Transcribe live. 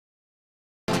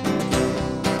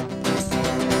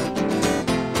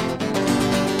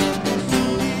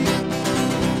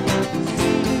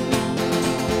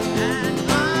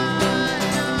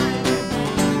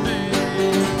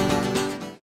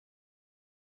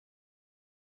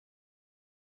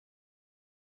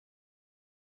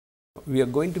We are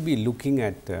going to be looking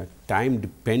at time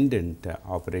dependent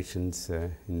operations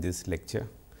in this lecture.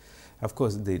 Of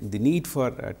course, the need for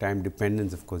time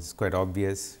dependence of course is quite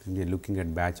obvious when you are looking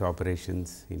at batch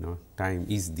operations. Time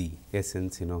is the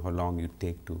essence, how long you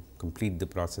take to complete the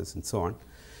process and so on.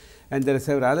 And there are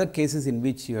several other cases in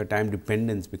which your time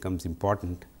dependence becomes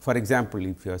important. For example,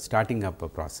 if you are starting up a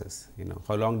process,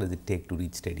 how long does it take to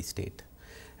reach steady state,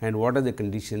 and what are the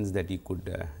conditions that you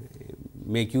could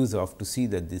make use of to see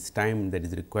that this time that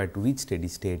is required to reach steady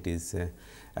state is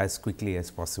as quickly as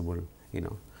possible.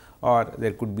 Or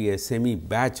there could be a semi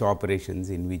batch operations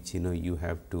in which you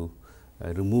have to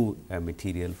remove a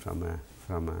material from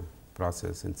a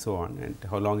process and so on, and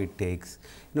how long it takes.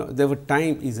 Therefore,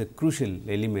 time is a crucial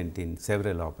element in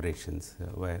several operations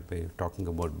where we are talking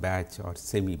about batch or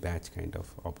semi batch kind of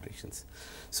operations.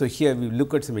 So, here we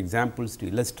look at some examples to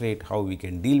illustrate how we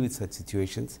can deal with such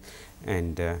situations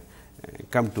and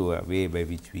come to a way by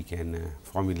which we can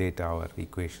formulate our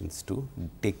equations to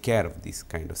take care of these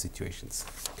kind of situations.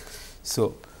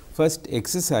 So, first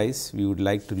exercise we would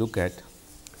like to look at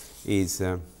is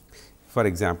for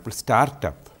example,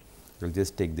 startup. I will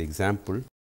just take the example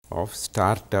of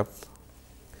startup.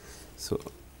 So,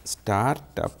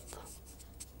 startup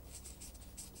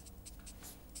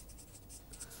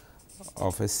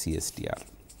of a CSTR.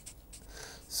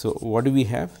 So, what do we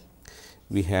have?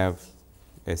 We have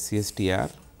a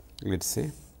CSTR, let us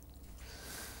say,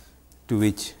 to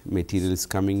which material is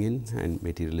coming in and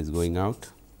material is going out.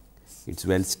 It is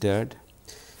well stirred,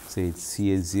 say it is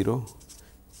CA0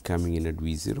 coming in at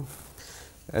V0.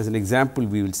 As an example,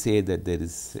 we will say that there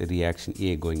is a reaction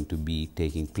A going to be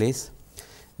taking place,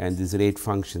 and these rate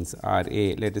functions R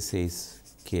A, let us say, is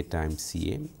k times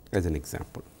C A as an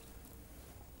example.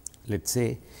 Let us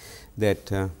say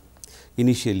that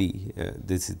initially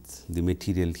this is the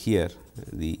material here,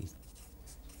 the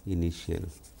initial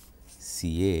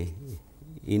C A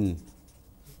in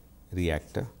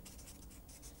reactor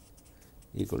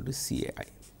equal to C A I.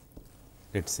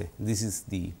 Let us say this is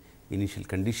the initial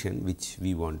condition which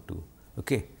we want to.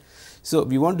 Okay. So,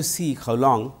 we want to see how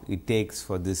long it takes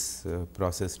for this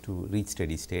process to reach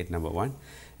steady state, number one,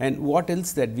 and what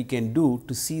else that we can do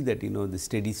to see that the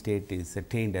steady state is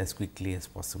attained as quickly as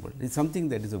possible. It is something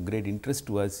that is of great interest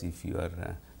to us if you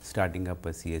are starting up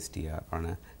a CSTR on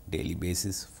a daily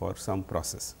basis for some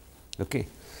process. Okay.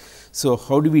 So,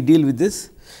 how do we deal with this?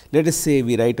 Let us say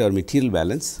we write our material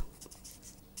balance.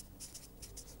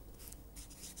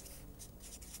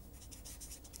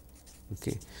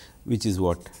 Okay, which is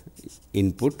what?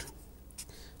 Input,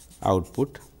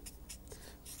 output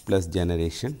plus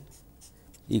generation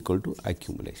equal to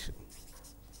accumulation.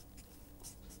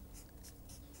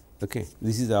 Okay.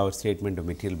 This is our statement of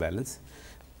material balance.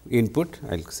 Input,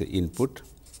 I will say input,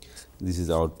 this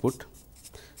is output,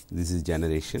 this is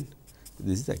generation,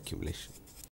 this is accumulation.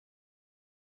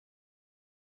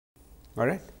 All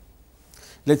right.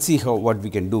 Let us see what we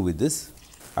can do with this.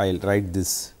 I will write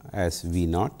this as V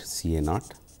naught C A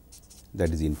naught,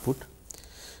 that is input,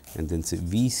 and then say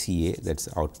V C A, that is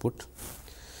output.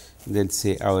 Then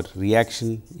say our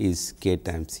reaction is k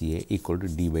times C A equal to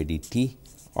d by dt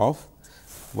of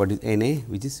what is N A,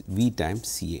 which is V times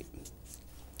C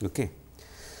A. Okay.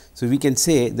 So, we can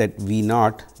say that V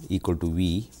naught equal to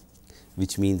V,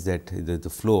 which means that the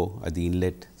flow at the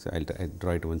inlet. So, I will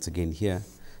draw it once again here.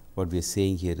 What we are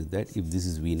saying here is that if this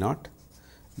is V naught,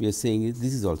 we are saying is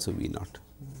this is also V naught.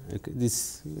 Okay.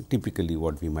 This is typically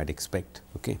what we might expect.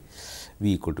 Okay.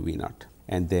 V equal to V naught,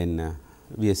 and then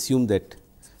we assume that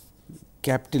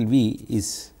capital V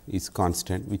is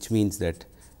constant, which means that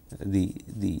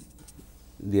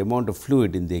the amount of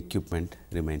fluid in the equipment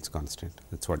remains constant.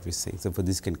 That is what we are saying. So, for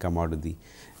this can come out of the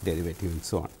derivative and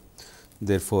so on.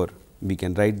 Therefore, we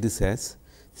can write this as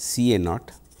C A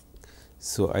naught.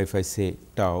 So, if I say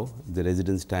tau, the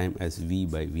residence time as V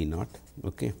by V naught.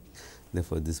 Okay.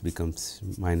 Therefore, this becomes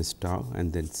minus tau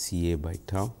and then C A by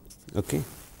tau, okay,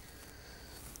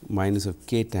 minus of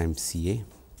k times C A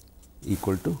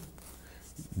equal to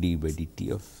d by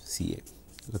dt of C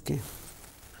A. Okay.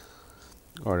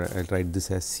 Or I will write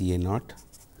this as C A naught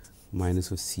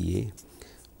minus of C A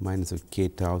minus of k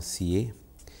tau C A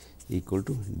equal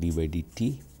to d by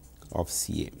dt of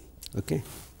C A. Okay.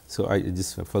 So, I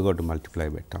just forgot to multiply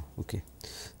by tau. Okay.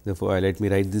 Therefore, let me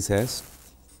write this as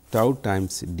tau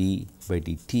times d by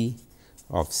dt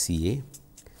of C A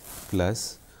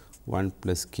plus 1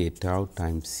 plus k tau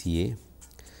times C A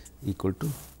equal to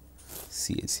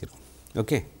C A 0.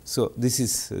 Okay. So, this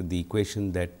is the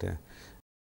equation that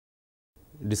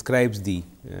describes the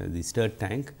stirred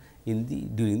tank in the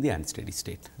during the unsteady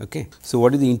state. Okay. So,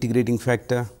 what is the integrating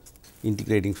factor?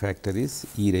 integrating factor is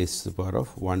e raised to the power of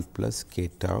 1 plus k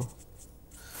tau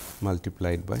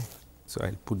multiplied by. So, I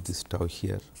will put this tau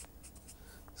here.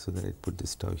 So, that I put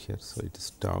this tau here. So, it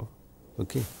is tau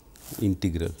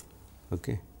integral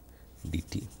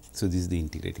dt. So, this is the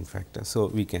integrating factor. So,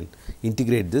 we can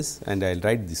integrate this and I will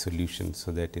write the solution.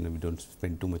 So, that we do not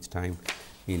spend too much time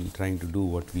in trying to do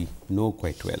what we know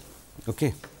quite well.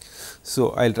 So,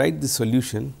 I will write the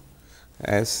solution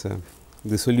as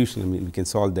the solution. I mean, we can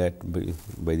solve that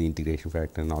by the integration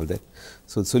factor and all that.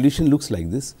 So, the solution looks like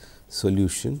this.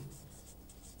 Solution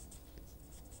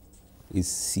is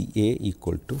C A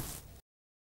equal to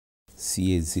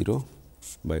C A 0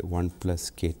 by 1 plus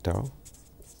k tau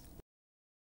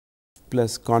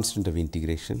plus constant of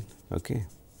integration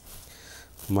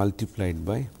multiplied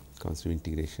by constant of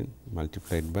integration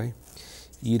multiplied by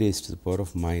e raised to the power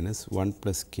of minus 1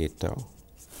 plus k tau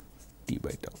t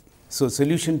by tau. So,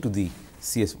 solution to the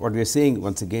CS, what we are saying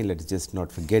once again, let us just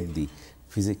not forget the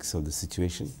physics of the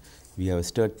situation. We have a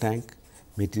stirred tank,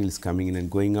 material is coming in and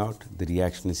going out, the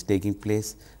reaction is taking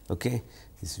place,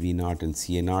 this V naught and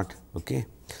C A naught,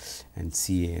 and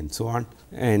C A and so on.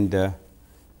 And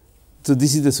so,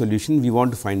 this is the solution. We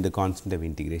want to find the constant of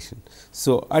integration.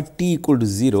 So, at t equal to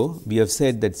 0, we have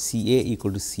said that C A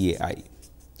equal to C A I.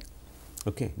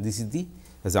 This is the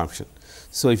assumption.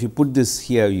 So, if you put this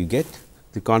here, you get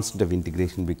the constant of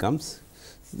integration becomes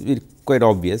quite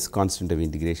obvious. Constant of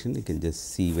integration, you can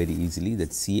just see very easily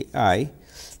that C I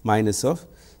minus of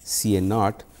C A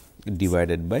naught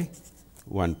divided by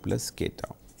 1 plus k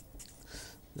tau.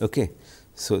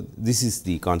 So, this is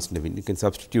the constant of integration. You can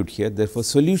substitute here. Therefore,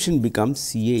 solution becomes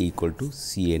C A equal to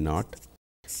C A naught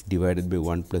divided by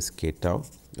 1 plus k tau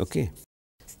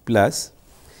plus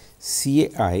C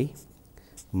A I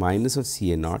minus of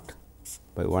C A naught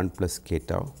by 1 plus k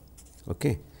tau.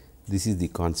 This is the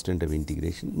constant of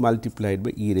integration multiplied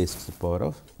by e raised to the power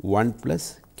of 1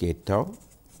 plus k tau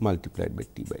multiplied by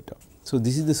t by tau. So,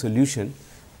 this is the solution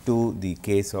to the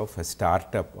case of a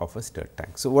startup of a stirred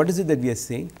tank. So, what is it that we are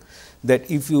saying? That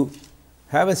if you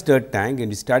have a stirred tank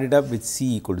and you start it up with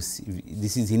C equal to C,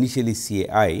 this is initially C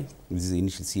A I, this is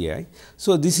initial C A I.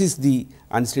 So, this is the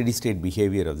unsteady state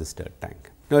behavior of the stirred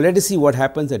tank. Now, let us see what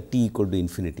happens at t equal to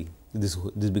infinity. This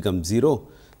becomes 0.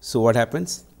 So, what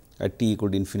happens at t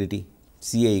equal to infinity?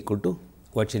 C A equal to,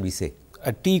 what shall we say?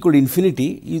 At t equal to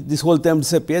infinity, this whole term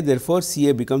disappears. Therefore, C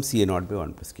A becomes C A naught by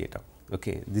 1 plus k tau.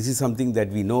 This is something that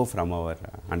we know from our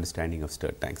understanding of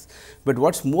stirred tanks. But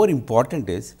what is more important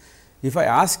is, if I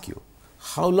ask you,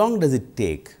 how long does it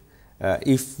take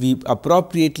if we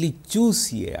appropriately choose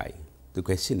C A I? The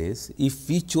question is, if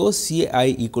we chose C A I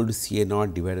equal to C A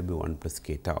naught divided by 1 plus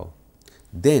k tau,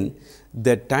 then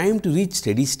the time to reach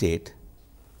steady state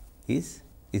is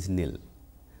nil,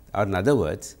 or in other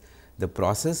words, the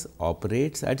process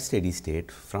operates at steady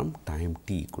state from time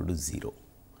t equal to 0.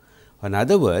 In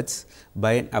other words,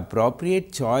 by an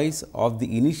appropriate choice of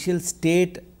the initial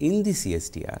state in the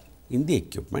CSTR, in the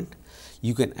equipment,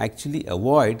 you can actually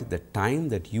avoid the time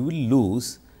that you will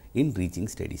lose in reaching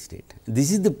steady state.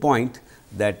 This is the point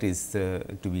that is to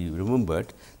be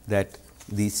remembered, that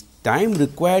the time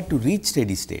required to reach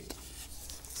steady state.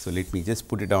 So, let me just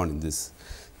put it down in this.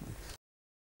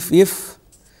 If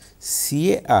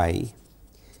C A I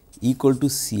equal to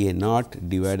C A naught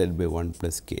divided by 1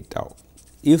 plus k tau,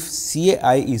 if C A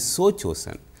I is so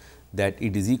chosen that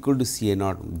it is equal to C A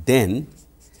naught, then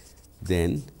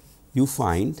you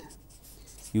find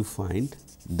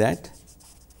that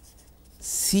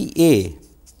C A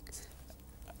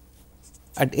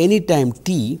at any time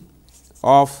t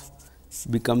of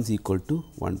becomes equal to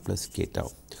 1 plus k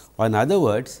tau, or in other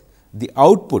words, the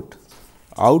output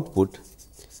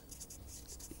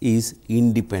is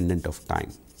independent of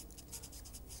time.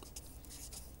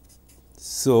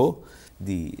 So,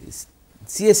 the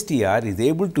CSTR is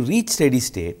able to reach steady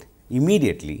state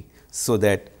immediately, so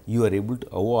that you are able to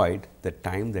avoid the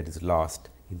time that is lost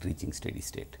in reaching steady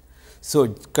state. So,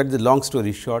 cut the long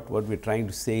story short, what we are trying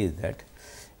to say is that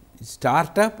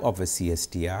startup of a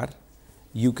CSTR,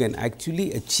 you can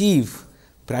actually achieve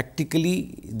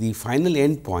practically the final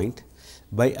end point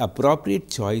by appropriate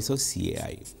choice of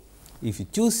CAI. If you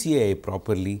choose CAI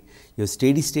properly, your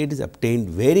steady state is obtained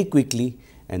very quickly,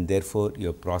 and therefore,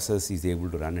 your process is able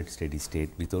to run at steady state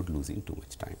without losing too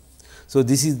much time. So,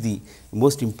 this is the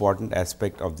most important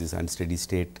aspect of this unsteady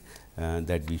state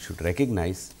that we should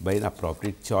recognize by an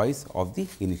appropriate choice of the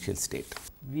initial state.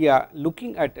 We are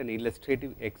looking at an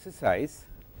illustrative exercise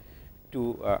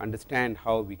to understand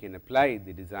how we can apply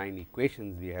the design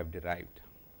equations we have derived.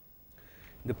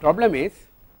 The problem is,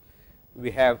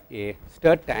 we have a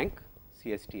stirred tank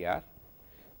CSTR,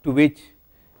 to which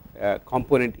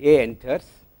component A enters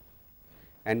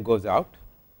and goes out,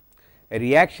 a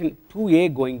reaction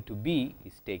 2A going to B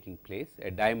is taking place,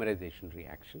 a dimerization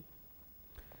reaction.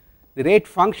 The rate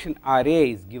function R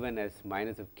A is given as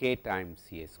minus of k times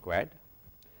C A squared.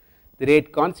 The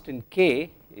rate constant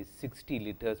K is 60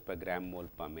 liters per gram mole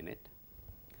per minute.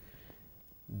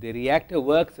 The reactor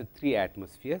works at 3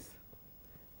 atmospheres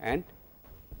and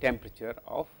temperature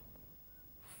of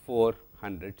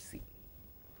 400 C.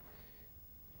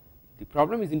 The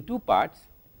problem is in two parts.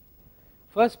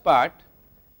 First part,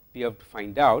 we have to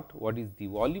find out what is the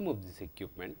volume of this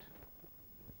equipment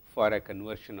for a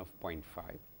conversion of 0.5.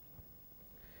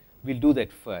 We will do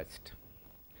that first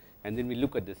and then we will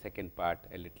look at the second part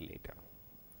a little later.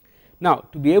 Now,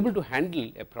 to be able to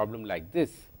handle a problem like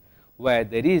this, where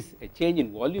there is a change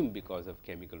in volume because of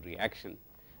chemical reaction,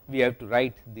 we have to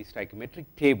write the stoichiometric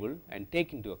table and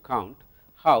take into account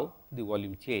how the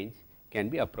volume change can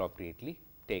be appropriately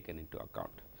taken into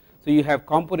account. So, you have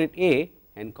component A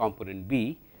and component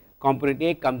B. Component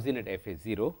A comes in at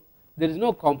FA0, there is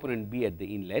no component B at the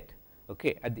inlet.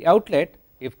 Okay. At the outlet,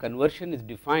 if conversion is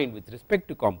defined with respect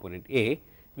to component A,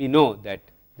 we know that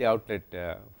the outlet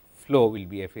flow will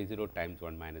be FA0 times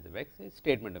 1 minus of x, a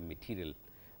statement of material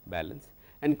balance,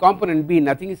 and component B,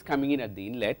 nothing is coming in at the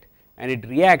inlet and it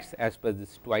reacts as per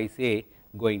this twice A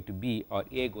going to B or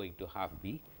A going to half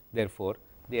B. Therefore,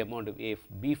 the amount of A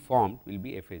B formed will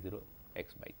be FA0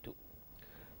 x by 2.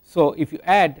 So, if you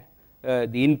add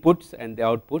the inputs and the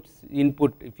outputs,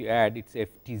 input if you add, it is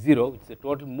FT0, which is the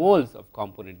total moles of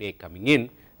component A coming in,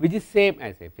 which is same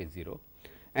as FA0,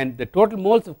 and the total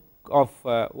moles of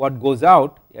what goes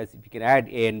out, as if you can add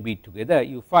A and B together,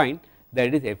 you find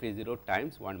that it is FA0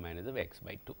 times 1 minus of x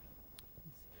by 2.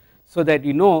 So, that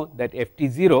you know that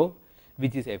FT0,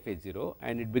 which is FA0,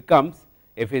 and it becomes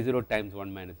FA0 times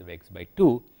 1 minus of x by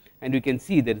 2, and you can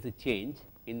see there is a change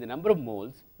in the number of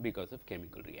moles because of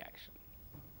chemical reaction.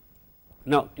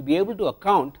 Now, to be able to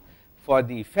account for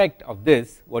the effect of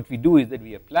this, what we do is that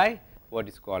we apply what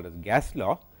is called as gas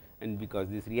law, and because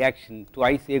this reaction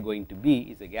twice A going to B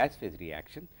is a gas phase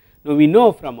reaction. Now, we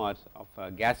know from our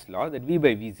gas law that V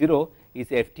by V0 is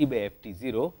Ft by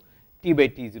Ft0, T by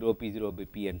T0, P0 by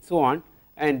P and so on,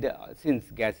 and since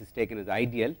gas is taken as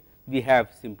ideal, we have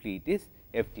simply it is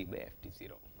Ft by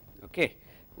Ft0. Okay.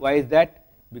 Why is that?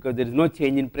 Because there is no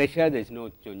change in pressure, there is no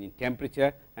change in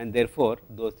temperature, and therefore,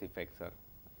 those effects are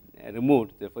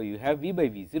removed. Therefore, you have V by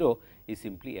V0 is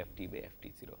simply Ft by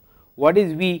Ft0. What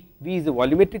is V? V is the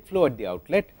volumetric flow at the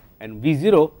outlet and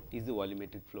V0 is the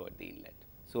volumetric flow at the inlet.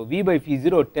 So, V by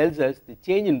V0 tells us the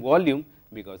change in volume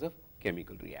because of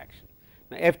chemical reaction.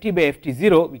 Now, Ft by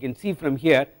Ft0, we can see from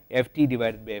here Ft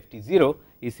divided by Ft0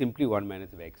 is simply 1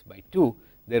 minus of x by 2.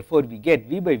 Therefore, we get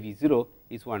V by V0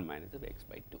 is 1 minus of x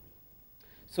by 2.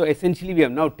 So, essentially we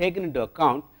have now taken into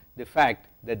account the fact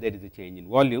that there is a change in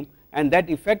volume, and that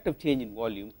effect of change in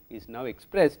volume is now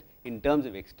expressed in terms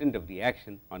of extent of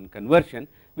reaction on conversion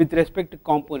with respect to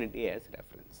component A as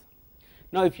reference.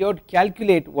 Now, if you have to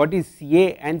calculate what is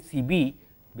Ca and Cb,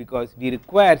 because we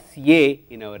require Ca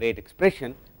in our rate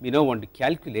expression, we now want to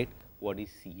calculate what is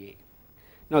Ca.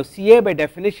 Now, Ca by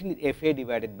definition is Fa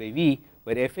divided by V,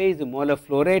 where Fa is the molar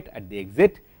flow rate at the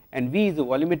exit and V is the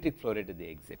volumetric flow rate at the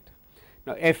exit.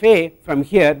 Now, Fa from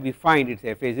here we find it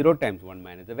is Fa0 times 1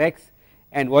 minus of x,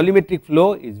 and volumetric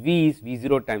flow is V is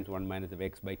V0 times 1 minus of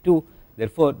x by 2.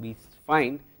 Therefore, we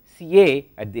find Ca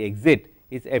at the exit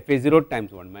is Fa0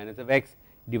 times 1 minus of x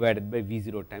divided by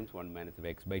V0 times 1 minus of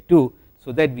x by 2.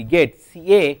 So, that we get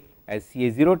Ca as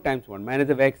Ca0 times 1 minus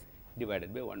of x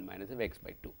divided by 1 minus of x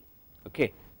by 2.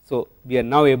 Okay. So, we are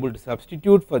now able to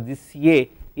substitute for this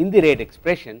Ca in the rate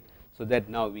expression, so that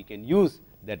now we can use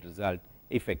that result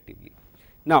effectively.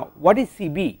 Now, what is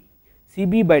Cb?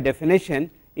 Cb by definition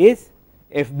is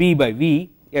Fb by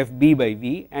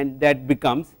V, and that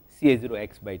becomes Ca0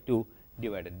 x by 2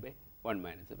 divided by 1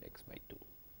 minus of x by 2.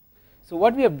 So,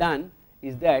 what we have done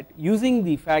is that using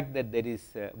the fact that there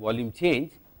is volume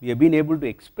change, we have been able to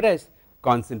express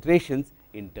concentrations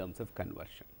in terms of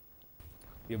conversion.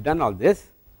 We have done all this.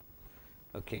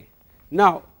 Okay.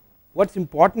 Now, what is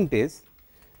important is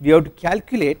we have to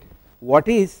calculate what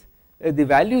is the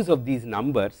values of these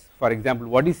numbers. For example,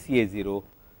 what is Ca0?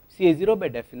 Ca0 by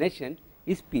definition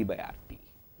is P by RT.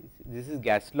 This is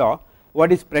gas law.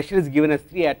 What is pressure is given as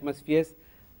 3 atmospheres.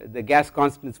 The gas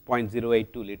constant is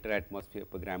 0.082 liter atmosphere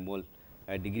per gram mole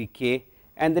degree K,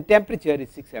 and the temperature is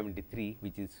 673,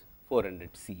 which is 400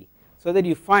 C. So, that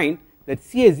you find that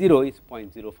Ca0 is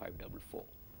 0.0544.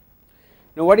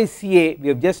 Now, what is Ca? We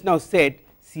have just now said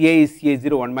Ca is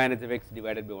Ca0 1 minus of x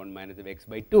divided by 1 minus of x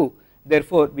by 2.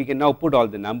 Therefore, we can now put all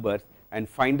the numbers. and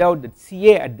find out that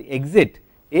Ca at the exit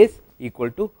is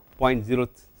equal to 0.0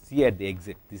 Ca at the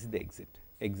exit. This is the exit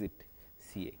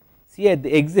Ca. Ca at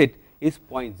the exit is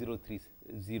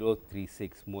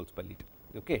 0.036 moles per liter.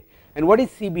 Okay. And what is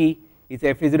Cb? Is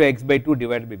Fa0 x by 2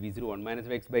 divided by V0 1 minus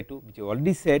of x by 2, which I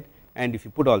already said, and if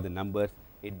you put all the numbers,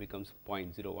 it becomes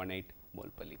 0.018 mole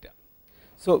per liter.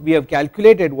 So, we have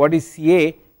calculated what is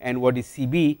Ca and what is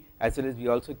Cb, as well as we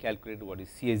also calculated what is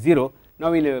Ca0.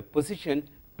 Now, we are in a position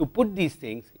to put these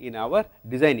things in our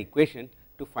design equation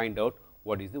to find out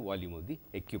what is the volume of the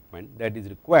equipment that is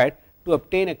required to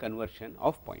obtain a conversion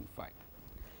of 0.5.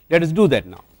 Let us do that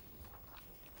now.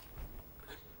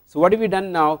 So, what have we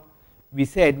done now? We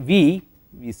said V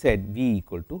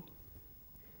equal to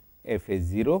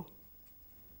Fa0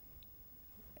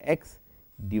 x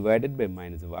divided by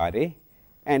minus of Ra,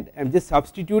 and I am just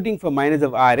substituting for minus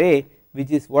of Ra, which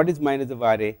is what is minus of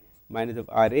Ra? Minus of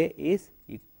Ra is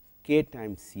K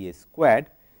times Ca squared,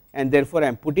 and therefore, I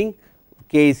am putting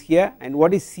K is here, and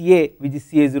what is Ca, which is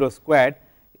Ca0 squared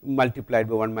multiplied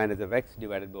by 1 minus of x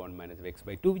divided by 1 minus of x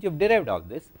by 2, which have derived all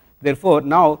this. Therefore,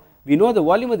 now we know the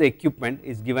volume of the equipment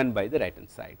is given by the right hand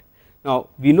side. Now,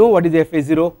 we know what is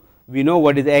Fa0, we know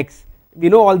what is x, we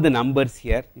know all the numbers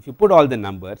here. If you put all the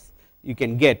numbers, you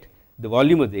can get the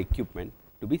volume of the equipment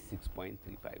to be 6.35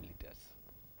 liters.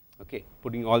 Okay.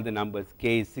 Putting all the numbers,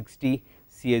 K is 60,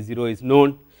 Ca0 is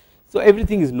known. So,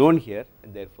 everything is known here,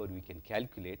 and therefore, we can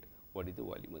calculate what is the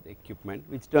volume of the equipment,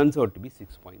 which turns out to be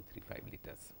 6.35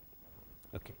 liters.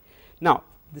 Okay. Now,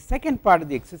 the second part of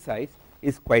the exercise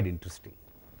is quite interesting.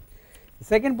 The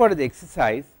second part of the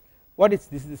exercise,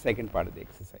 this is the second part of the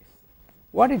exercise.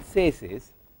 What it says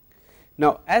is,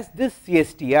 now as this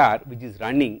CSTR, which is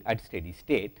running at steady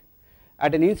state,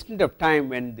 at an instant of time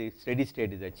when the steady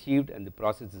state is achieved and the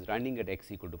process is running at x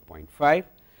equal to 0.5,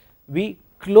 we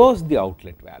close the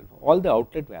outlet valve, all the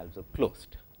outlet valves are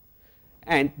closed,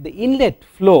 and the inlet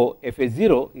flow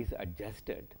Fa0 is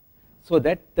adjusted, so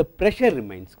that the pressure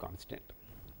remains constant,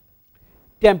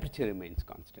 temperature remains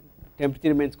constant. Temperature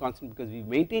remains constant because we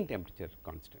maintain temperature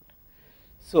constant.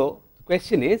 So, the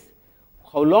question is,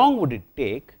 how long would it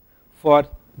take for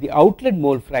the outlet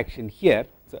mole fraction here,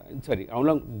 how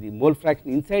long the mole fraction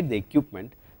inside the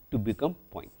equipment to become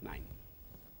 0.9.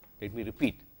 Let me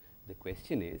repeat, the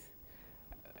question is,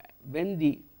 when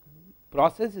the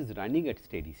process is running at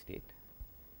steady state,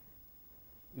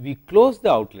 we close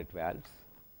the outlet valves,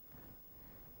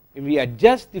 and we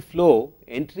adjust the flow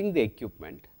entering the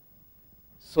equipment,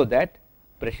 so that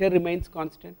pressure remains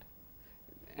constant,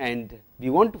 and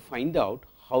we want to find out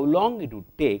how long it would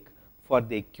take for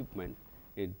the equipment,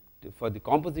 for the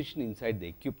composition inside the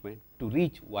equipment to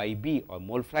reach Yb, or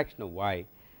mole fraction of Y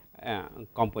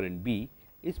component B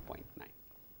is 0.9.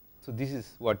 So, this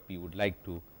is what we would like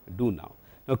to do now.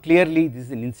 Now, clearly this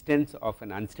is an instance of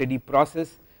an unsteady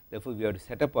process, therefore, we have to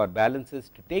set up our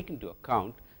balances to take into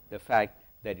account the fact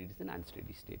that it is an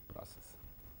unsteady state process.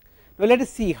 Now, let us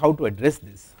see how to address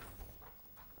this.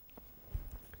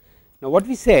 Now, what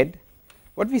we said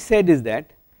is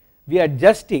that we are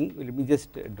adjusting, let me just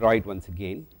draw it once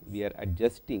again, we are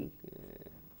adjusting,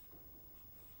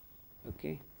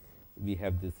 okay. We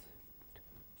have this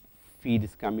feed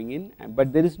is coming in,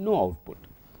 but there is no output,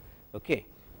 okay.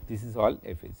 This is all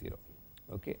Fa0,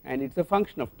 okay, and it is a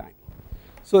function of time.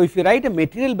 So, if you write a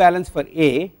material balance for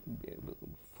A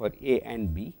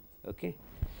and B, okay.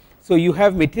 So, you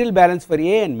have material balance for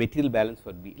A and material balance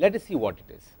for B. Let us see what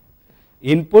it is.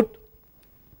 Input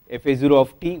Fa0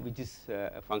 of t, which is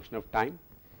a function of time,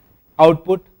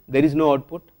 output, there is no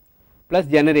output, plus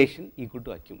generation equal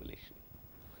to accumulation.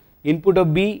 Input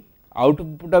of B,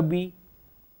 output of B,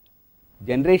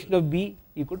 generation of B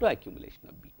equal to accumulation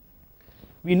of B.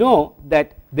 We know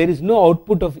that there is no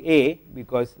output of A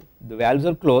because the valves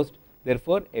are closed,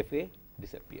 therefore, Fa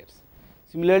disappears.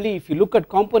 Similarly, if you look at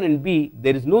component B,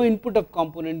 there is no input of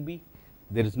component B,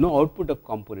 there is no output of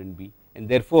component B, and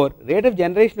therefore, rate of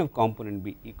generation of component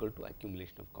B equal to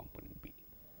accumulation of component B.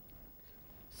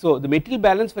 So, the material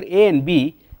balance for A and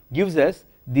B gives us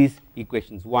these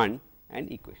equations 1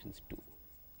 and equations 2.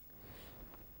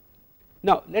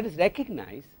 Now, let us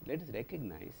recognize that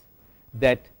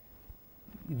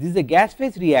this is a gas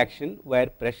phase reaction where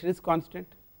pressure is constant,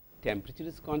 temperature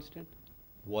is constant,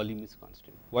 volume is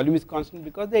constant. Volume is constant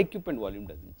because the equipment volume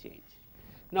does not change.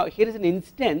 Now, here is an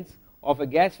instance of a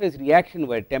gas phase reaction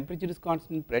where temperature is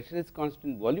constant, pressure is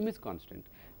constant, volume is constant.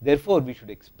 Therefore, we should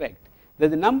expect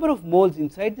that the number of moles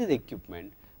inside this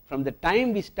equipment from the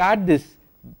time we start this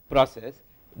process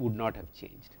would not have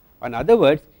changed. In other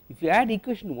words, if you add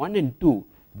equation 1 and 2,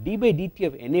 d by dt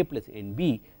of Na plus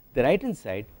Nb, the right hand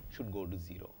side should go to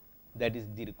 0. That is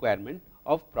the requirement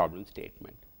of problem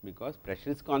statement, because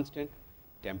pressure is constant,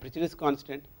 temperature is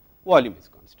constant, volume is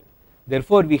constant.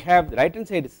 Therefore, we have the right hand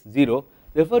side is 0.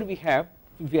 Therefore, we have,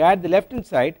 if we add the left hand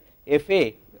side, f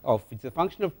a of which is a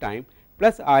function of time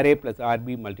plus r a plus r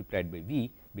b multiplied by v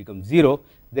becomes 0.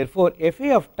 Therefore, f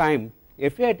a of time,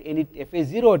 f a at any, f a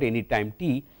 0 at any time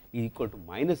t is equal to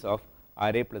minus of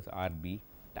r a plus r b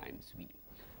times v.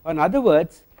 In other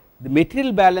words, the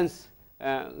material balance,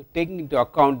 taking into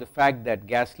account the fact that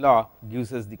gas law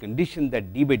gives us the condition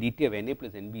that d by dt of Na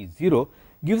plus Nb is 0,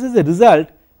 gives us a result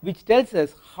which tells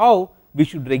us how we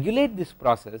should regulate this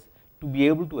process to be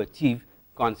able to achieve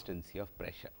constancy of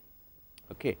pressure,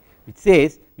 okay, which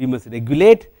says we must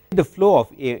regulate the flow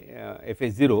of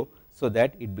Fa0 so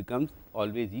that it becomes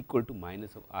always equal to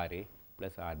minus of Ra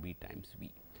plus Rb times V.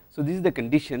 So, this is the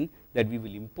condition that we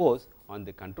will impose on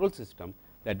the control system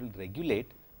that will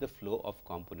regulate the flow of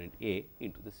component A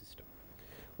into the system.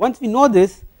 Once we know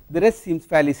this, the rest seems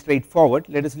fairly straightforward.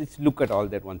 Let's look at all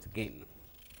that once again.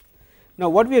 Now,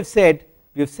 what we have said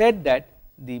that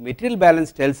the material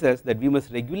balance tells us that we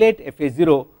must regulate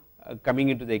Fa0 coming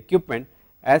into the equipment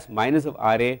as minus of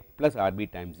Ra plus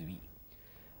Rb times V.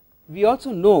 We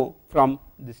also know from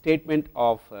the statement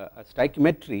of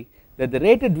stoichiometry that the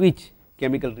rate at which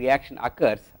chemical reaction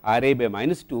occurs, Ra by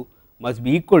minus 2 must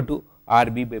be equal to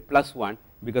Rb by plus 1,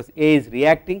 because A is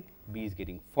reacting, B is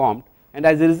getting formed, and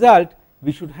as a result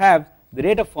we should have the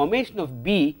rate of formation of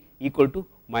B equal to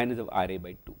minus of Ra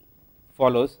by 2,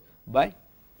 follows by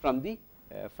from the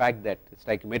fact that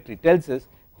stoichiometry tells us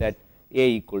that A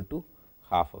equal to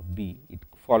half of B, it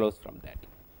follows from that.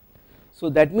 So,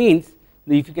 that means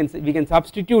if you can, we can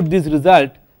substitute this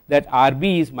result that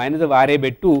Rb is minus of Ra by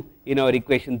 2 in our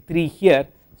equation 3 here.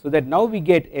 So, that now we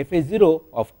get Fa0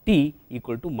 of t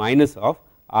equal to minus of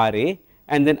Ra,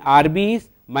 and then Rb is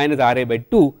minus Ra by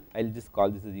 2, I will just call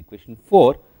this as equation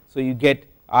 4. So, you get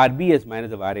Rb as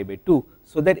minus of Ra by 2.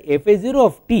 So, that Fa0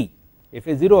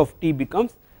 of t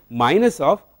becomes minus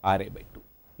of Ra by 2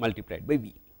 multiplied by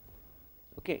V.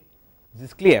 Okay. This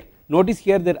is clear. Notice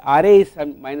here that Ra is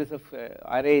minus of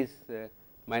Kca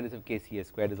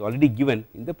squared is already given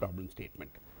in the problem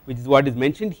statement, which is what is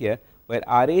mentioned here, where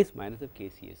Ra is minus of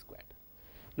Kca squared.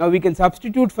 Now, we can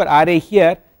substitute for Ra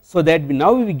here, so that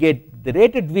now we get the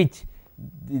rate at which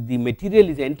the material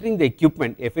is entering the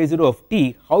equipment Fa0 of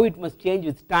t, how it must change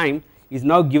with time is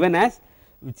now given as,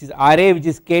 which is Ra, which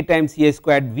is k times Ca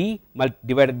squared V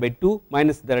divided by 2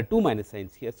 minus, there are 2 minus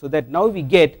signs here. So, that now we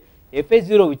get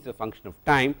Fa0, which is a function of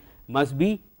time, must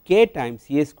be k times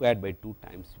Ca squared by 2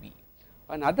 times V.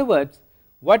 In other words,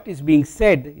 what is being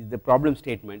said is the problem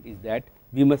statement is that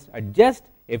we must adjust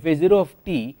Fa0 of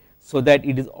t so that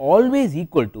it is always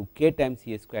equal to k times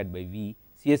Ca squared by V,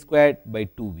 Ca squared by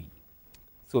 2 V.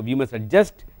 So, we must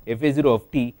adjust Fa0 of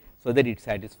t so that it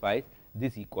satisfies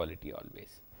this equality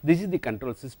always. This is the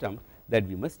control system that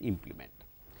we must implement.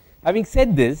 Having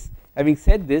said this,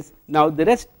 now the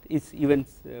rest is even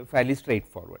fairly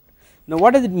straightforward. Now,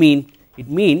 what does it mean? It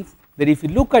means that if you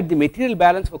look at the material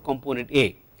balance for component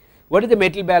A, what is the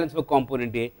material balance for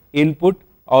component A? Input,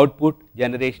 output,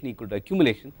 generation equal to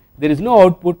accumulation. There is no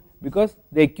output because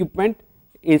the equipment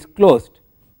is closed,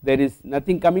 there is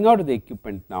nothing coming out of the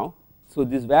equipment now. So,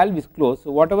 this valve is closed.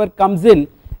 So, whatever comes in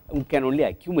can only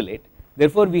accumulate,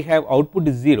 therefore, we have output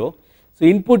is 0. So,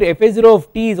 input Fa0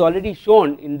 of t is already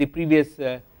shown in the previous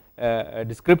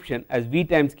description as V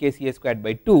times Kca squared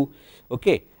by 2,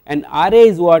 okay, and Ra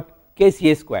is what?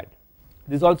 Kca squared.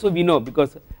 This also we know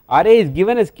because Ra is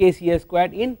given as Kca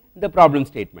squared in the problem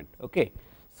statement, okay.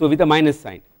 So, with a minus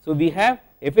sign. So, we have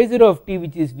Fa0 of t,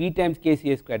 which is V times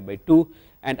Kca squared by 2,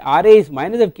 and Ra is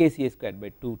minus of Kca squared by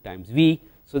 2 times V.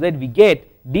 So, that we get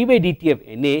d by dt of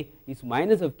Na is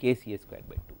minus of Kca squared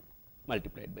by 2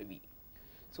 multiplied by V.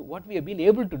 So, what we have been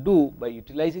able to do by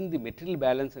utilizing the material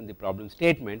balance and the problem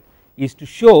statement is to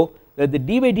show that the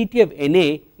d by dt of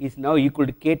Na is now equal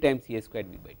to k times Ca squared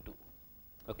V by 2.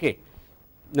 Okay.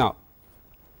 Now,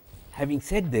 having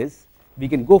said this, we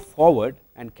can go forward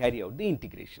and carry out the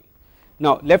integration.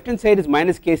 Now, left hand side is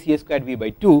minus Kca squared V by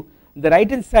 2, the right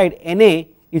hand side Na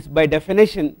is by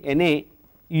definition Na,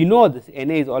 you know this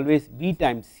Na is always V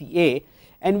times Ca,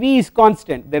 and V is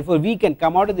constant, therefore, V can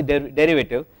come out of the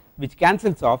derivative which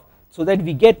cancels off. So, that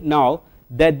we get now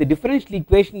that the differential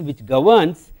equation which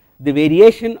governs the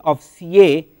variation of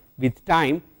Ca with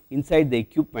time inside the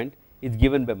equipment is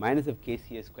given by minus of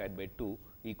Kca squared by 2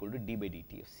 equal to d by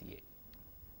dt of Ca,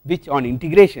 which on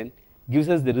integration gives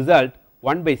us the result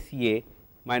 1 by Ca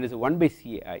minus 1 by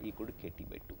Cai equal to Kt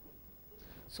by 2.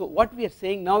 So, what we are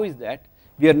saying now is that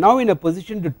we are now in a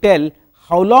position to tell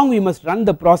how long we must run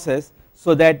the process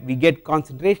so that we get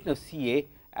concentration of Ca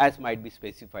as might be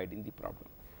specified in the problem.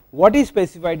 What is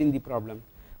specified in the problem?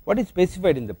 What is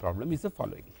specified in the problem is the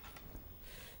following.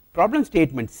 Problem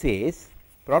statement says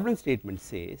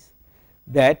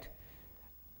that,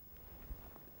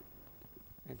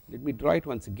 let me draw it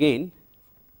once again,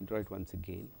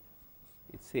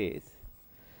 it says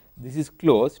this is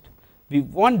closed, we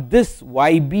want this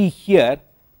y b here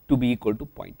to be equal to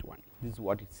 0.1. This is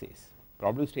what it says.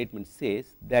 Problem statement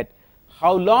says that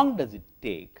how long does it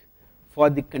take for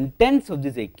the contents of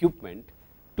this equipment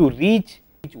to reach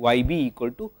y b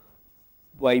equal to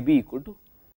 0.9,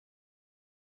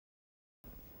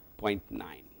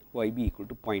 y b equal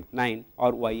to 0.9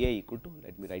 or y a equal to,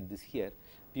 let me write this here,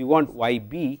 we want y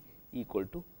b equal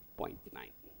to 0.9.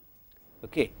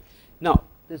 Okay. Now,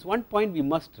 there is one point we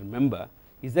must remember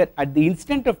is that at the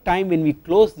instant of time when we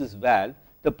close this valve,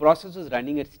 the process was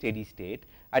running at steady state.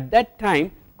 At that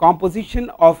time, composition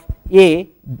of A,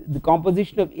 the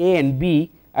composition of A and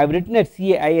B, I have written at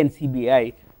CAI and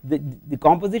CBI, the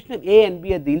composition of A and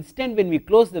B at the instant when we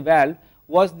close the valve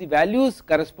was the values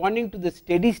corresponding to the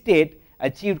steady state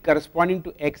achieved corresponding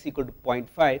to x equal to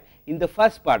 0.5 in the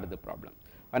first part of the problem.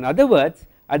 In other words,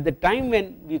 at the time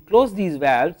when we close these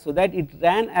valves so that it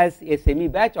ran as a semi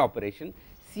batch operation,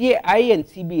 CAI and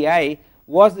CBI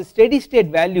was the steady state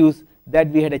values that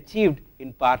we had achieved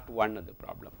in part 1 of the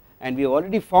problem, and we have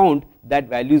already found that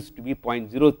values to be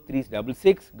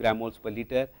 0.0366 gram moles per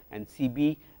liter and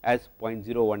CB as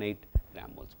 0.018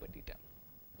 gram moles per liter.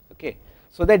 Okay.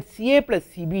 So, that Ca plus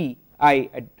Cbi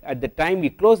at the time we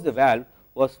closed the valve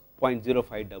was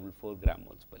 0.0544 gram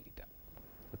moles per liter.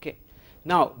 Okay.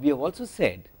 Now, we have also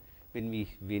said when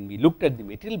we looked at the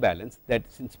material balance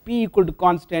that since P equal to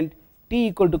constant, T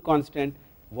equal to constant,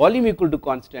 volume equal to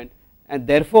constant, and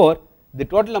therefore, the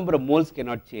total number of moles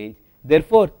cannot change.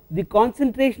 Therefore, the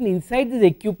concentration inside this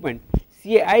equipment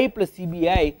Cai plus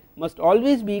Cbi must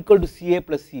always be equal to Ca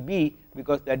plus Cb,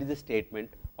 because that is the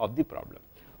statement of the problem.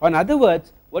 Or in other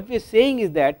words, what we are saying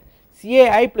is that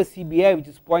Cai plus Cbi, which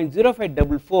is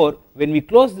 0.0544, when we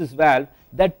close this valve,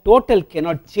 that total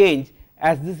cannot change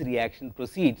as this reaction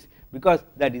proceeds, because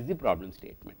that is the problem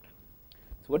statement.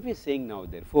 So, what we are saying now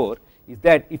therefore is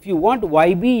that if you want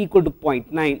Yb equal to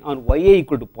 0.9 or Ya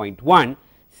equal to 0.1,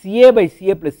 Ca by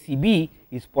Ca plus Cb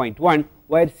is 0.1,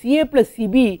 where Ca plus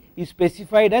Cb is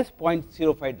specified as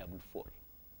 0.0544.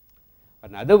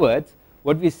 In other words,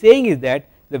 what we are saying is that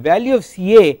the value of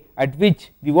Ca at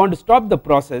which we want to stop the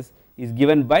process is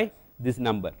given by this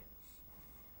number.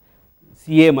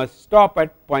 Ca must stop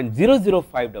at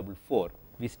 0.00544.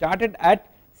 We started at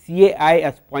Cai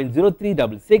as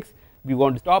 0.0366, we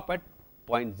want to stop at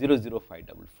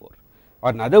 0.00544. Or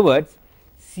in other words,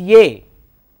 Ca,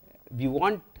 we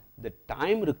want the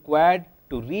time required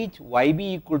to reach Yb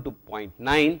equal to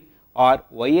 0.9 or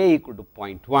Ya equal to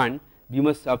 0.1, we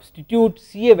must substitute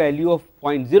Ca value of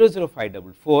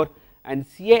 0.00544 and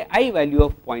Cai value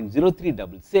of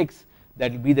 0.0366,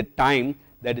 that will be the time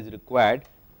that is required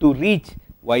to reach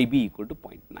Yb equal to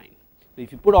 0.9. So,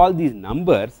 if you put all these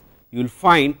numbers, you will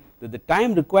find that the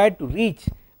time required to reach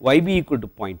Yb equal to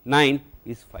 0.9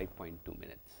 is 5.2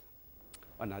 minutes.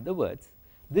 In other words,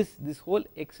 this whole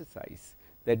exercise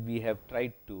that we have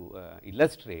tried to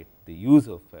illustrate the use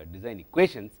of design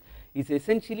equations is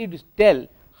essentially to tell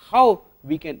how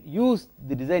we can use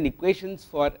the design equations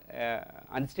for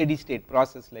unsteady state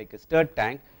process like a stirred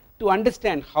tank to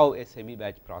understand how a semi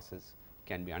batch process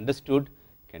can be understood,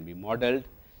 can be modeled,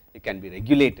 it can be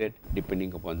regulated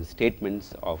depending upon the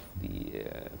statements of the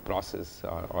process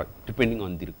or depending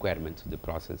on the requirements of the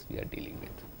process we are dealing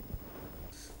with.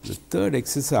 The third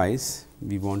exercise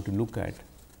we want to look at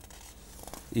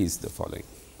is the following,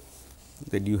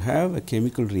 that you have a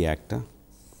chemical reactor.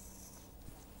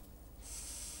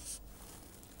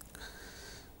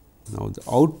 Now, the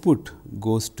output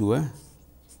goes to a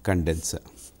condenser,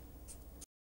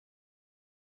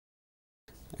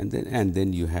 and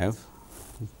then you have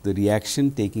the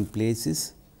reaction taking place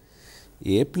is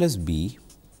A plus B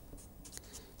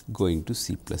going to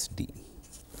C plus D.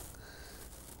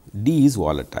 D is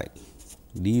volatile,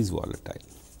 D is volatile.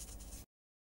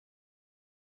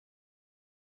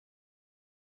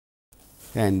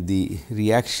 And the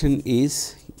reaction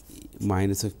is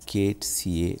minus of K,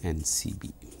 Ca and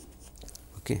Cb.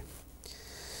 Okay.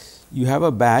 You have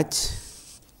a batch,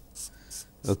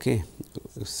 okay,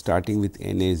 starting with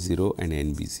Na0 and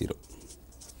Nb0.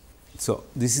 So,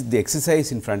 this is the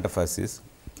exercise in front of us is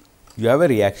you have a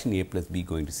reaction A plus B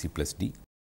going to C plus D,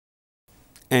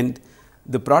 and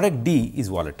the product D is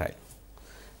volatile.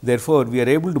 Therefore, we are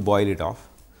able to boil it off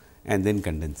and then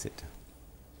condense it.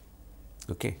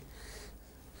 Okay.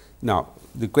 Now,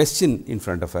 the question in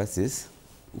front of us is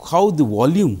how the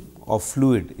volume of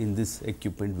fluid in this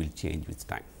equipment will change with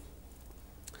time.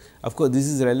 Of course, this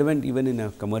is relevant even in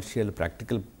a commercial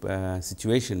practical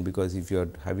situation, because if you are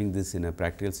having this in a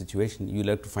practical situation, you will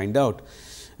have to find out,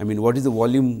 I mean, what is the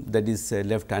volume that is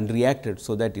left unreacted,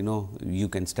 so that you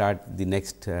can start the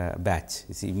next batch.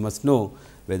 You see, you must know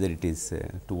whether it is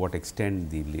to what extent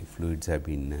the fluids have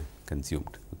been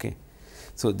consumed. Okay.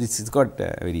 So, this has got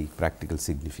very practical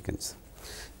significance.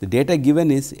 The data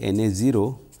given is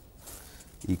Na0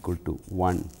 equal to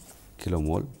 1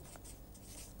 kilomole,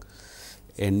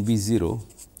 Nb0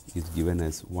 is given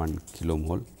as 1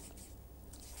 kilomole.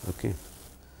 Okay.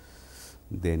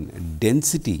 Then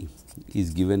density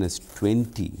is given as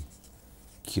 20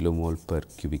 kilomole per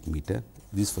cubic meter,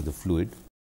 this for the fluid.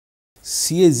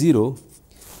 Ca0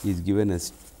 is given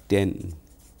as 10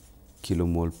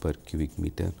 kilomole per cubic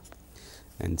meter,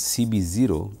 and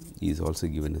Cb0 is also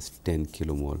given as 10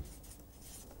 kilomole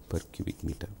per cubic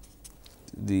meter.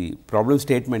 The problem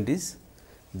statement is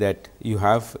that you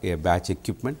have a batch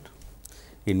equipment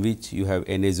in which you have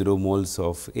Na0 moles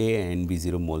of A and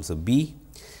Nb0 moles of B,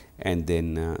 and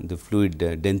then the fluid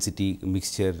density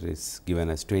mixture is given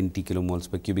as 20 kilomoles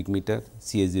per cubic meter,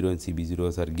 Ca0 and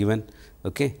Cb0s are given.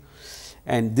 Okay.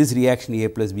 And this reaction A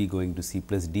plus B going to C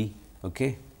plus D.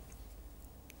 Okay.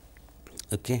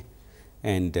 Okay.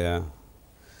 And the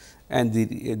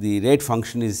rate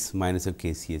function is minus of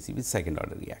Kcac with second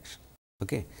order reaction.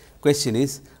 Okay. Question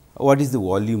is, what is the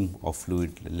volume of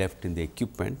fluid left in the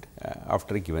equipment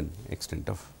after a given extent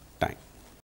of time.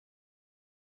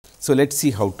 So, let us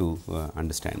see how to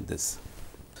understand this.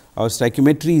 Our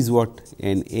stoichiometry is what?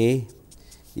 N A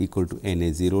equal to N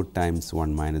A 0 times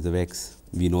 1 minus of x,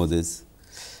 we know this.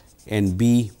 N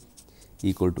B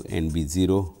equal to N B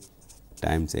 0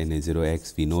 times N A 0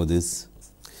 x, we know this.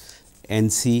 N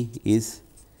C is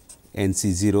N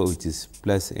C 0, which is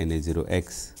plus N A 0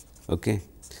 x. Okay.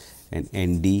 And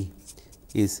N D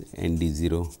is N D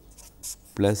 0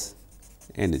 plus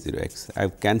N A 0 x. I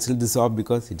have cancelled this off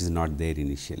because it is not there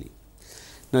initially.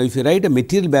 Now, if you write a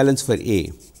material balance for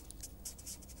A,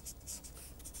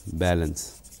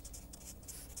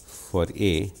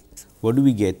 what do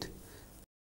we get?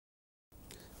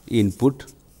 Input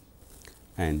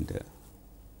and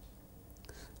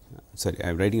sorry, I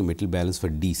am writing a material balance for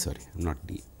D, sorry, not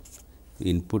D.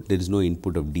 Input, there is no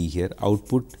input of D here.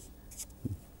 Output,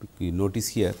 you notice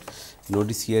here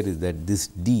is that this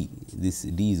D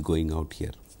is going out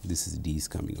here, this is D is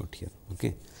coming out here.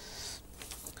 Okay.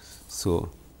 So,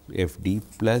 F D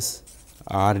plus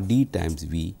R D times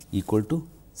V equal to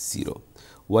 0.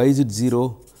 Why is it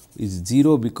 0? It is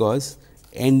 0 because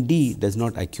N D does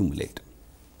not accumulate.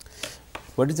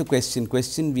 What is the question?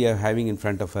 Question we are having in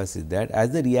front of us is that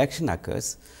as the reaction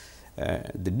occurs,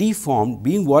 the D formed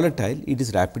being volatile, it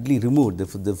is rapidly removed,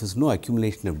 therefore, there is no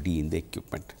accumulation of D in the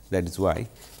equipment. That is why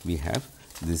we have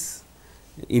this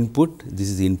input, this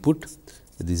is input,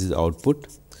 this is output,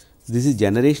 this is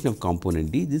generation of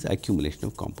component D, this is accumulation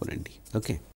of component D.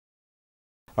 Okay.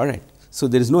 All right. So,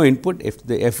 there is no input, if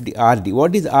the F D R D.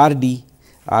 What is R D?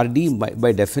 R D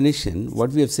by definition,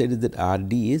 what we have said is that R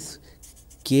D is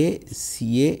K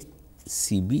C A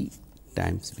C B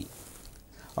times V,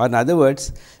 or in other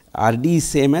words, R D is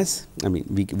same as, I mean,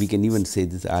 we can even say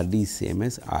this R D is same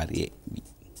as R A V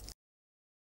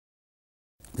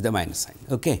with a minus sign.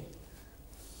 Okay.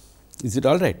 Is it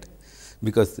all right?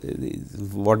 Because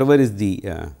whatever is the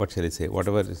what shall I say,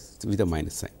 whatever is with a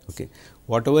minus sign. Okay.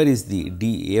 Whatever is the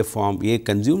D A form, A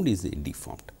consumed is D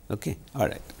formed. Okay. All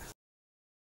right.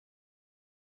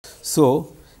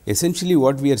 So, essentially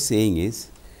what we are saying is,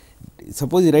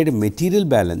 suppose you write a material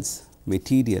balance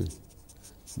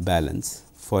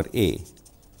for A,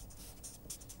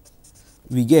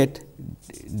 we get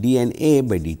dNA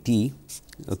by dt.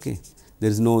 Okay. There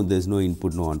is no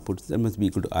input, no output, that must be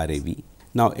equal to RAV.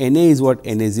 Now, Na is what?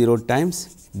 Na0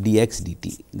 times dx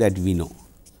dt, that we know,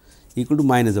 equal to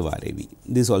minus of RAV,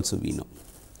 this also we know.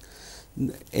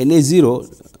 Na0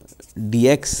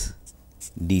 dx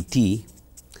dt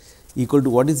equal to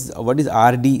what is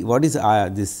RD, what is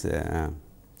this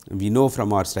we know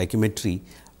from our stoichiometry,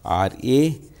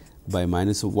 RA by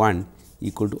minus 1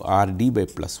 equal to RD by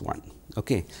plus 1.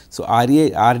 Okay. So,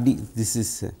 RD, this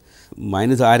is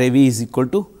minus RAV is equal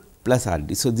to plus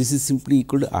RD. So, this is simply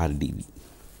equal to RDV.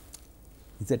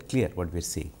 Is that clear what we are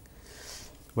saying?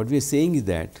 What we are saying is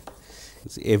that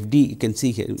FD, you can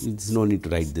see here, there is no need to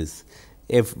write this,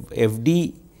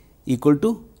 FD equal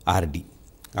to RD,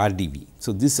 RDV.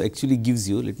 So, this actually gives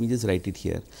you, let me just write it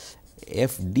here,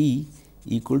 FD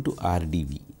equal to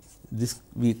RDV. This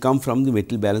we come from the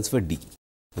material balance for D.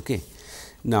 Okay.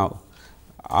 Now,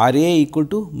 R A equal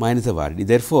to minus of R D.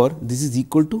 Therefore, this is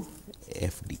equal to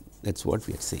F D. That is what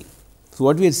we are saying. So,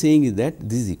 what we are saying is that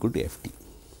this is equal to F D.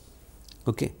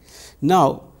 Okay.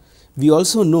 Now, we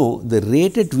also know the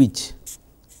rate at which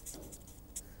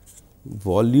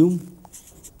volume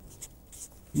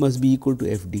must be equal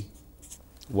to F D.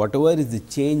 Whatever is the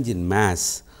change in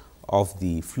mass of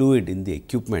the fluid in the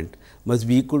equipment must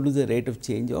be equal to the rate of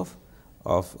change of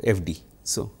F D.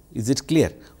 So, is it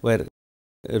clear? Where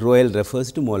rho L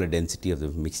refers to molar density of the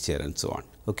mixture and so on.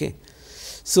 Okay.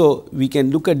 So, we can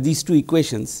look at these two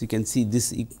equations. You can see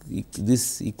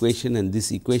this equation and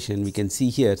this equation. We can see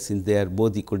here, since they are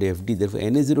both equal to F D, therefore,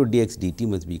 Na 0 dx dt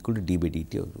must be equal to d by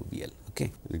dt of rho V L.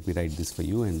 Okay. Let me write this for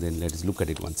you and then let us look at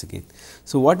it once again.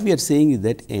 So, what we are saying is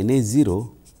that Na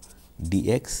 0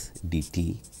 dx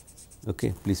dt,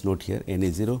 okay, please note here Na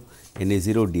 0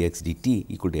 dx dt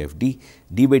equal to F D,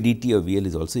 d by dt of V L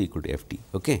is also equal to F D.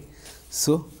 Okay.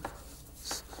 So,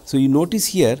 you notice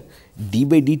here d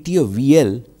by dt of V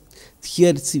L,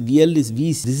 here see V L is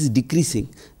this is decreasing,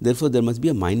 therefore, there must be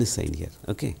a minus sign here.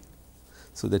 Okay.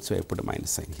 So, that is why I put a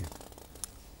minus sign here.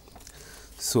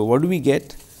 So, what do we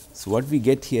get? So, what we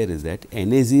get here is that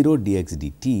Na 0 dx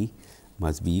dt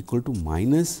must be equal to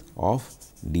minus of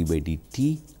d by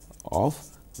dt of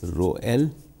rho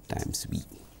L times V,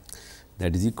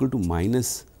 that is equal to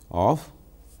minus of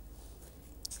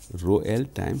rho L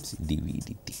times dV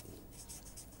dt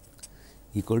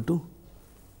equal to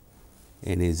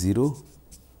Na 0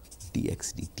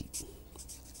 dx dt,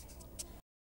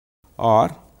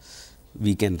 or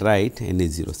we can write Na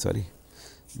 0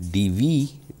 dV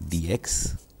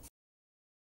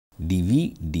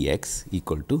dx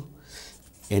equal to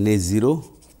Na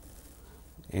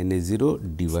 0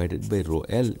 divided by rho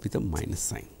L with a minus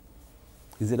sign.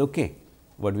 Is it okay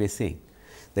what we are saying?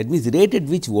 That means, rate at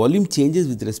which volume changes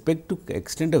with respect to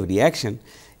extent of reaction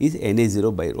is Na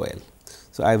 0 by rho L.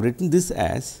 So, I have written this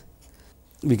as,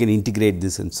 we can integrate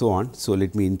this and so on. So,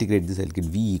 let me integrate this, I will get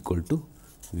V equal to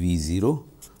V 0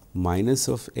 minus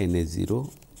of Na 0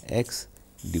 x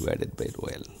divided by rho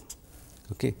L.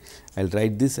 Okay. I will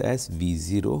write this as V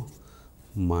 0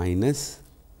 minus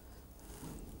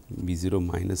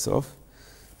of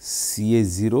Ca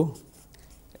 0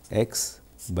 x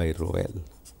by rho L.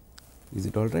 Is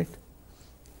it all right?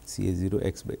 Ca 0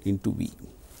 x by into V.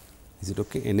 Is it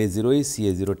okay? Na 0 is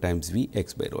Ca 0 times V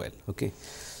x by rho L. Okay.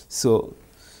 So,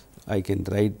 I can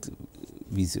write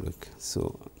V 0.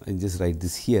 So, I just write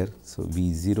this here. So,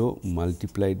 V 0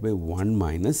 multiplied by 1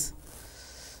 minus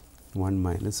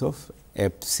of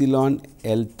epsilon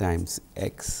L times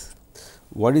x.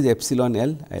 What is epsilon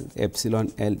L?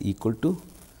 Epsilon L equal to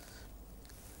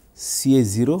Ca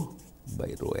 0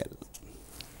 by rho L.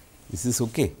 Is this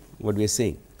okay? What we are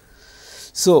saying?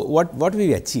 So, what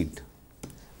we achieved?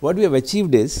 What we have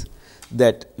achieved is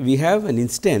that we have an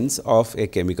instance of a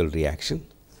chemical reaction.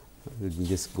 Let me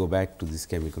just go back to this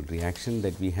chemical reaction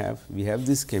that we have. We have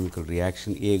this chemical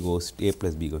reaction, A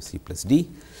plus B goes C plus D.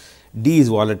 D is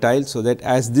volatile. So, that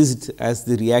as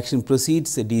the reaction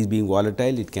proceeds, D is being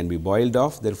volatile, it can be boiled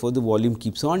off. Therefore, the volume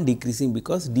keeps on decreasing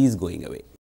because D is going away.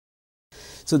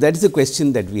 So, that is the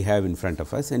question that we have in front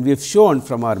of us, and we have shown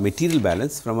from our material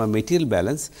balance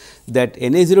that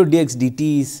Na 0 dx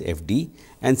dt is F D,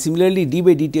 and similarly d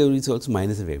by dt is also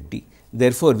minus of F D.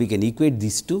 Therefore, we can equate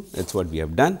these two, that is what we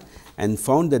have done, and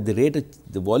found that the rate of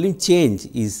the volume change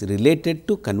is related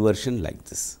to conversion like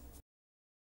this.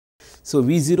 So,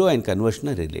 V 0 and conversion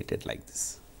are related like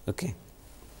this. Okay.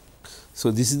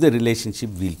 So, this is the relationship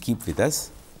we will keep with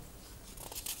us.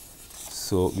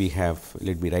 So, we have,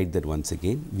 let me write that once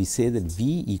again. We say that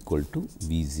V equal to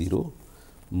V 0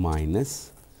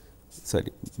 minus,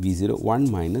 V 0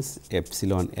 1 minus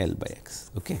epsilon L by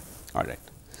x. Okay. All right.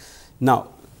 Now,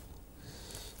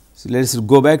 so let us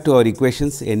go back to our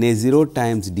equations. Na 0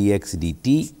 times dx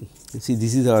dt. See,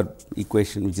 this is our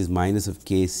equation, which is minus of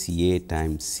k Ca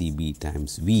times Cb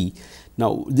times V.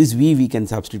 Now, this V we can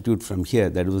substitute from here,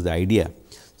 that was the idea.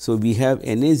 So, we have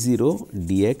Na 0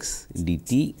 dx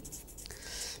dt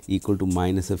equal to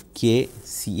minus of k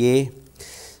Ca.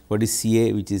 What is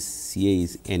Ca? Which is Ca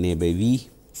is Na by V,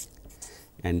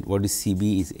 and what is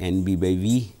Cb is Nb by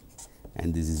V,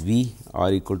 and this is V,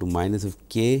 or equal to minus of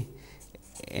k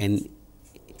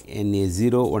Na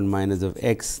 0 1 minus of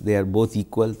x. They are both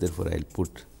equal, therefore, I will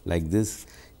put like this.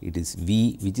 It is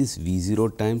V, which is V 0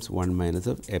 times 1 minus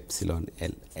of epsilon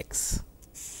L x.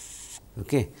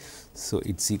 Okay. So,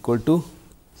 it is equal to,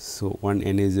 so 1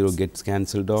 Na 0 gets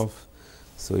cancelled off.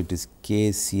 So, it is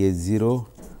k Ca 0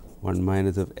 1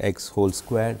 minus of x whole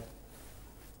squared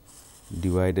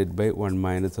divided by 1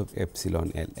 minus of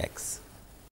epsilon L x.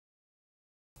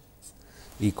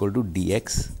 equal to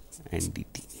dx and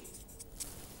dt.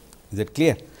 Is that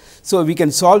clear? So, we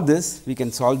can solve this,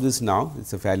 now, it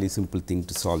is a fairly simple thing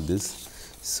to solve this.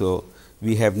 So,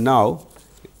 we have now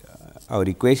our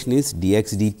equation is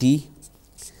dx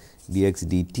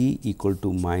dt equal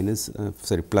to minus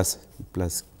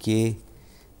plus k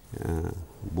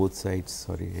both sides,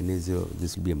 sorry, n is 0,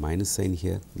 this will be a minus sign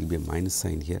here, will be a minus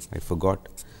sign here, I forgot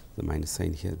the minus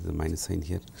sign here, the minus sign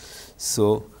here.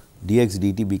 So, dx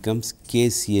dt becomes k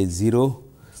Ca 0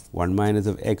 1 minus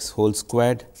of x whole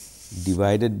squared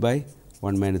divided by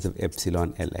 1 minus of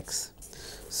epsilon L x.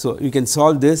 So, you can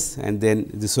solve this and then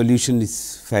the solution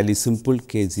is fairly simple,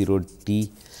 k 0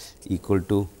 t equal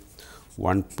to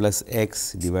 1 plus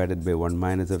x divided by 1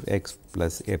 minus of x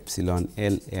plus epsilon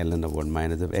L ln of 1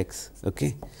 minus of x.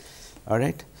 Okay. All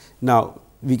right. Now,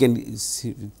 we can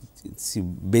see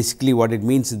basically what it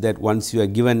means is that once you are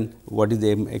given what is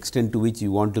the extent to which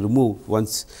you want to remove,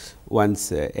 once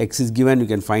x is given you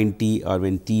can find t, or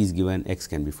when t is given x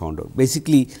can be found out.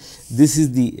 Basically, this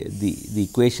is the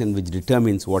equation which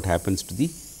determines what happens to the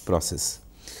process,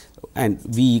 and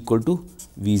v equal to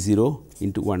v 0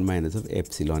 into 1 minus of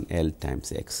epsilon L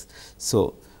times x.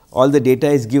 So, all the data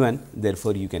is given,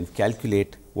 therefore, you can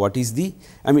calculate what is the,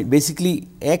 I mean basically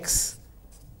x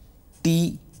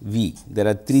t v, there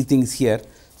are three things here.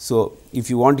 So,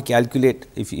 if you want to calculate,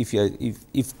 if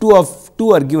two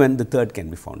are given, the third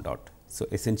can be found out. So,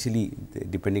 essentially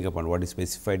depending upon what is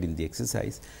specified in the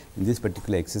exercise, in this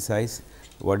particular exercise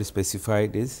what is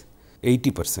specified is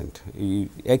 80%,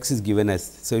 x is given as.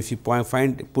 So, if you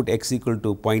put x equal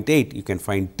to 0.8, you can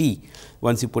find t,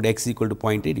 once you put x equal to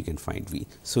 0.8, you can find v.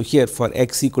 So, here for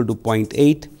x equal to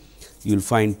 0.8, you will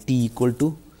find t equal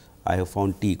to, I have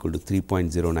found t equal to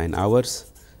 3.09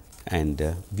 hours and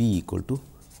v equal to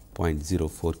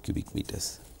 0.04 cubic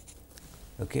meters.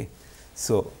 Okay.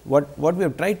 So, what we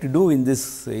have tried to do in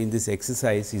this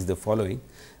exercise is the following,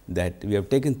 that we have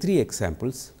taken 3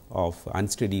 examples of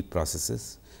unsteady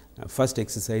processes. First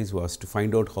exercise was to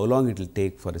find out how long it will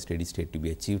take for a steady state to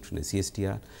be achieved in a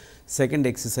CSTR. Second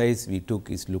exercise we took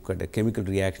is look at a chemical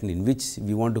reaction in which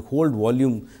we want to hold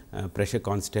volume pressure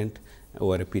constant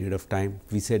over a period of time.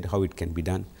 We said how it can be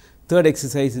done. Third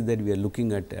exercise is that we are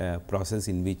looking at a process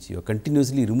in which you are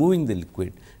continuously removing the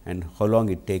liquid and how long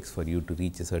it takes for you to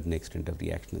reach a certain extent of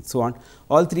reaction and so on.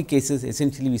 All 3 cases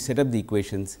essentially we set up the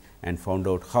equations and found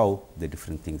out how the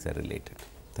different things are related.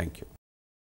 Thank you.